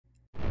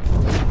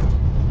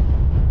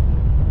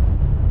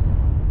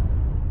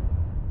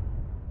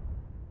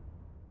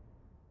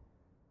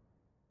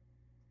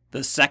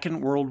The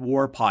Second World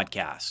War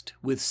Podcast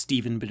with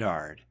Stephen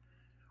Bedard.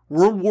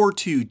 World War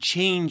II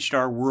changed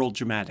our world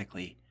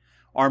dramatically.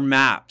 Our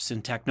maps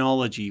and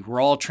technology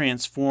were all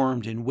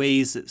transformed in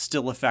ways that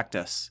still affect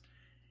us.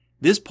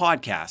 This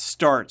podcast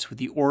starts with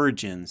the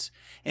origins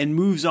and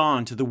moves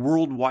on to the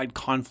worldwide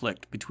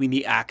conflict between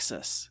the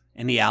Axis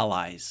and the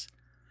Allies.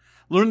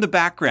 Learn the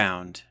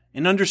background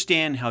and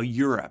understand how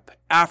Europe,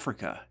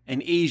 Africa,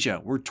 and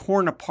Asia were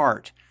torn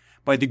apart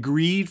by the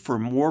greed for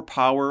more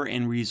power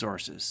and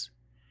resources.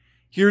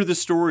 Hear the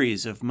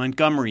stories of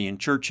Montgomery and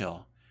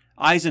Churchill,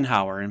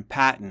 Eisenhower and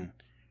Patton,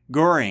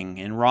 Goering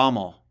and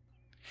Rommel.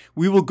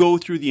 We will go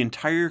through the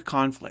entire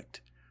conflict,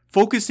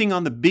 focusing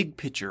on the big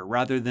picture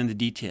rather than the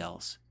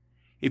details.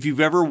 If you've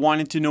ever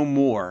wanted to know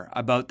more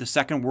about the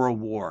Second World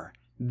War,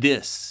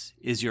 this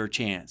is your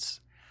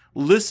chance.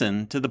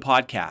 Listen to the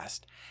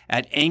podcast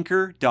at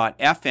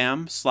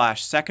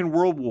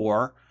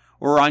anchor.fm/secondworldwar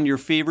or on your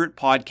favorite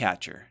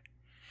podcatcher.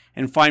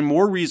 And find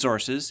more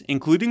resources,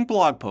 including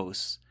blog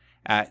posts,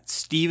 at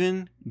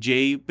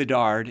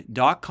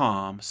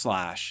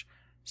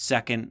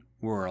stephenjbedard.com/Second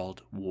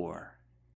World War.